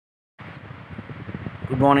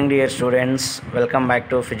Good morning, dear students. Welcome back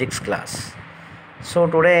to physics class. So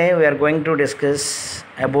today we are going to discuss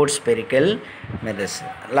about spherical mirrors.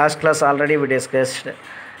 Last class already we discussed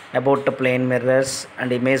about the plane mirrors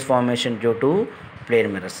and image formation due to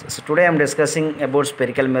plane mirrors. So today I am discussing about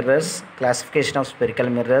spherical mirrors, classification of spherical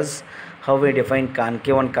mirrors, how we define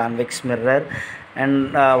concave and convex mirror,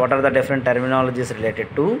 and what are the different terminologies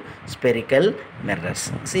related to spherical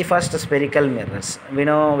mirrors. See, first, spherical mirrors. We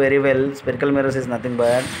know very well spherical mirrors is nothing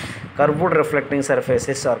but curved reflecting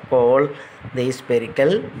surfaces are called the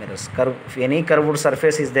spherical mirrors. If any curved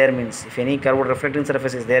surface is there means, if any curved reflecting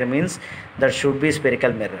surface is there means that should be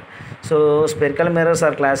spherical mirror. So spherical mirrors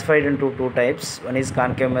are classified into two types. One is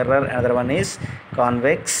concave mirror, another one is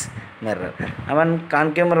convex mirror.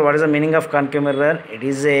 Concave mirror, what is the meaning of concave mirror? It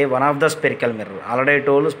is one of the spherical mirror. Already I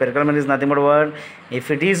told spherical mirror is nothing but what? If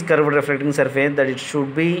it is curved reflecting surface, that it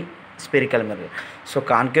should be spherical mirror. So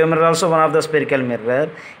concave mirror also one of the spherical mirror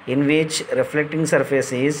in which reflecting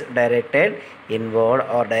surface is directed inward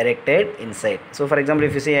or directed inside. So for example,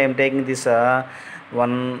 if you see I am taking this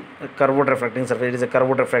one curved reflecting surface, it is a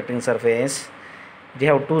curved reflecting surface. We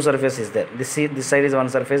have two surfaces there. This side is one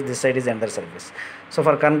surface, this side is another surface. So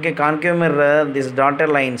for concave mirror, these dotted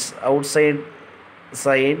lines, outside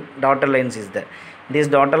side dotted lines is there. This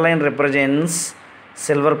dotted line represents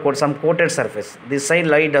silver coat, some coated surface. This side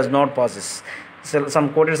light does not passes. So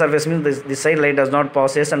some coated surface means this side light does not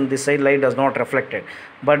passes and this side light does not reflected.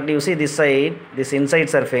 But you see this side, this inside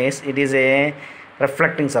surface, it is a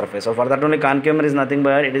reflecting surface. So for that only concave mirror is nothing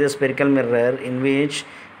but it is a spherical mirror in which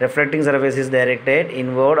reflecting surface is directed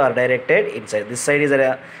inward or directed inside. This side is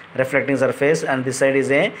a reflecting surface and this side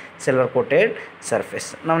is a silver coated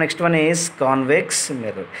surface. Now next one is convex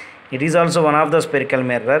mirror. It is also one of the spherical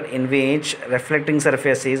mirror in which reflecting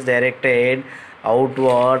surface is directed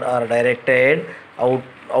outward or directed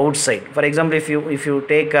outside. For example, if you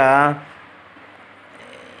take a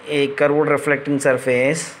curved reflecting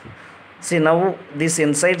surface, see now this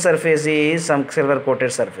inside surface is some silver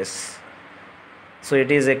coated surface. So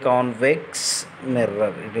it is a convex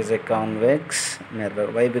mirror. It is a convex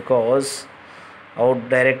mirror. Why? Because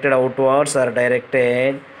directed outwards or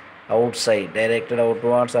directed outside. Directed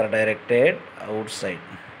outwards or directed outside.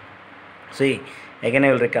 See, again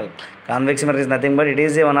I will recall. Convex mirror is nothing but it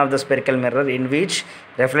is one of the spherical mirror in which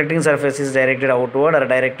reflecting surface is directed outward or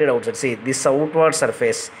directed outside. See, this outward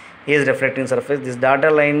surface is reflecting surface. This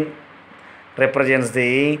dotted line represents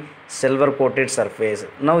the silver coated surface.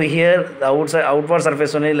 Now here the outward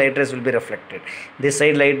surface only light rays will be reflected. This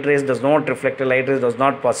side light rays does not reflect, light rays does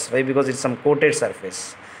not pass. Why? Because it's some coated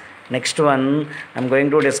surface. Next one, I am going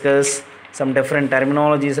to discuss some different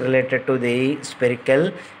terminologies related to the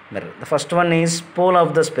spherical mirror. The first one is pole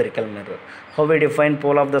of the spherical mirror. How we define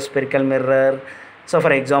pole of the spherical mirror? So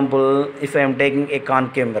for example, if I am taking a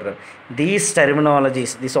concave mirror, these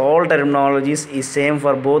terminologies, all terminologies is same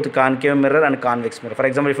for both concave mirror and convex mirror. For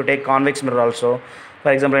example, if you take convex mirror also,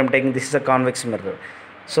 for example, I am taking this is a convex mirror.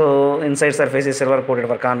 So inside surface is silver coated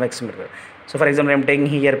for convex mirror. So for example, I am taking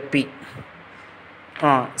here P.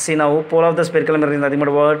 See now, pole of the spherical mirror is nothing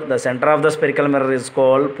but what? The center of the spherical mirror is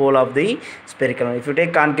called pole of the spherical mirror. If you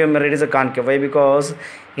take concave mirror, it is a concave. Why? Because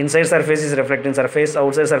inside surface is reflecting surface,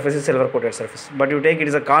 outside surface is silver coated surface. But you take it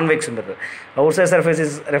is a convex mirror. Outside surface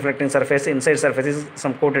is reflecting surface, inside surface is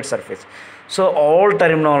some coated surface. So all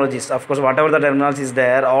terminologies, of course, whatever the terminology is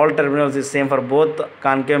there, all terminology is same for both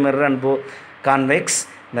concave mirror and both convex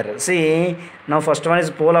mirror. See, now first one is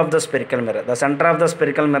pole of the spherical mirror. The center of the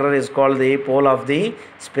spherical mirror is called the pole of the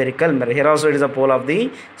spherical mirror. Here also it is a pole of the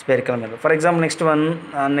spherical mirror. For example, next one,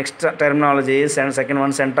 next terminology is and second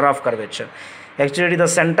one, center of curvature. Actually, it is the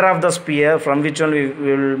center of the sphere from which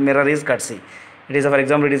one mirror is cut. See, it is for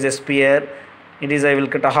example, it is a sphere. It is I will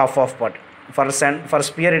cut a half of part. For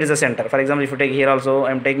sphere, it is a center. For example, if you take here also,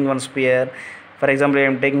 I am taking one sphere. For example, I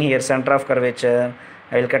am taking here center of curvature.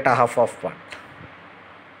 I will cut a half of part.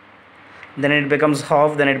 Then it becomes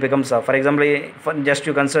half, then it becomes half. For example, just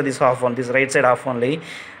you consider this half one, this right side half only.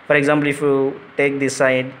 For example, if you take this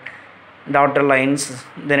side dotted lines,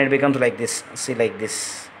 then it becomes like this. See, like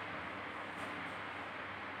this.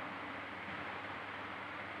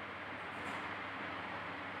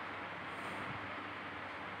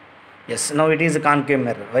 Yes, now it is a concave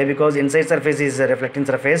mirror. Why? Because inside surface is a reflecting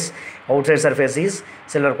surface, outside surface is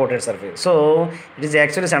silver coated surface. So it is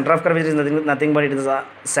actually center of curvature is nothing but it is a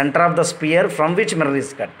center of the sphere from which mirror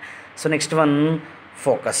is cut. So next one,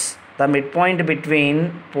 focus. The midpoint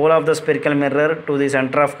between pole of the spherical mirror to the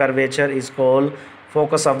center of curvature is called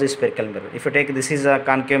focus of the spherical mirror. If you take this is a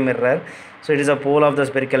concave mirror, so it is a pole of the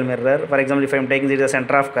spherical mirror. For example, if I am taking this is the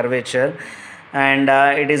center of curvature and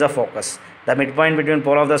it is a focus. The midpoint between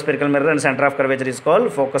pole of the spherical mirror and center of curvature is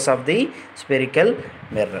called focus of the spherical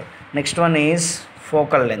mirror. Next one is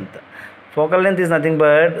focal length. Focal length is nothing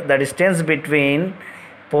but the distance between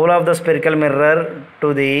pole of the spherical mirror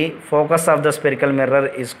to the focus of the spherical mirror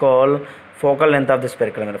is called focal length of the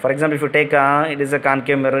spherical mirror. For example, if you take it is a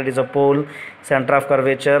concave mirror, it is a pole, center of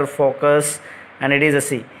curvature, focus, and it is a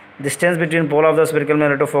C. Distance between pole of the spherical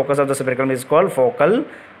mirror to focus of the spherical mirror is called focal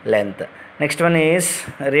length. Next one is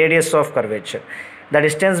radius of curvature. The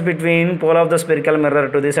distance between pole of the spherical mirror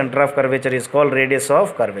to the center of curvature is called radius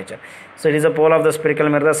of curvature. So it is a pole of the spherical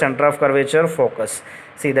mirror, center of curvature, focus.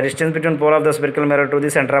 See, the distance between pole of the spherical mirror to the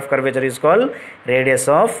center of curvature is called radius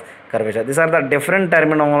of curvature. These are the different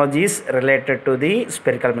terminologies related to the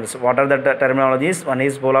spherical mirrors. What are the terminologies? One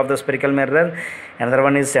is pole of the spherical mirror, another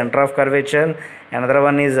one is center of curvature, another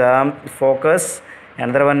one is focus,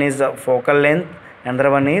 another one is focal length, another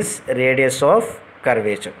one is radius of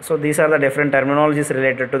curvature. So these are the different terminologies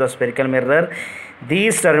related to the spherical mirror.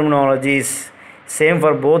 These terminologies same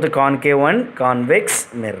for both concave and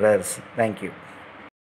convex mirrors. Thank you.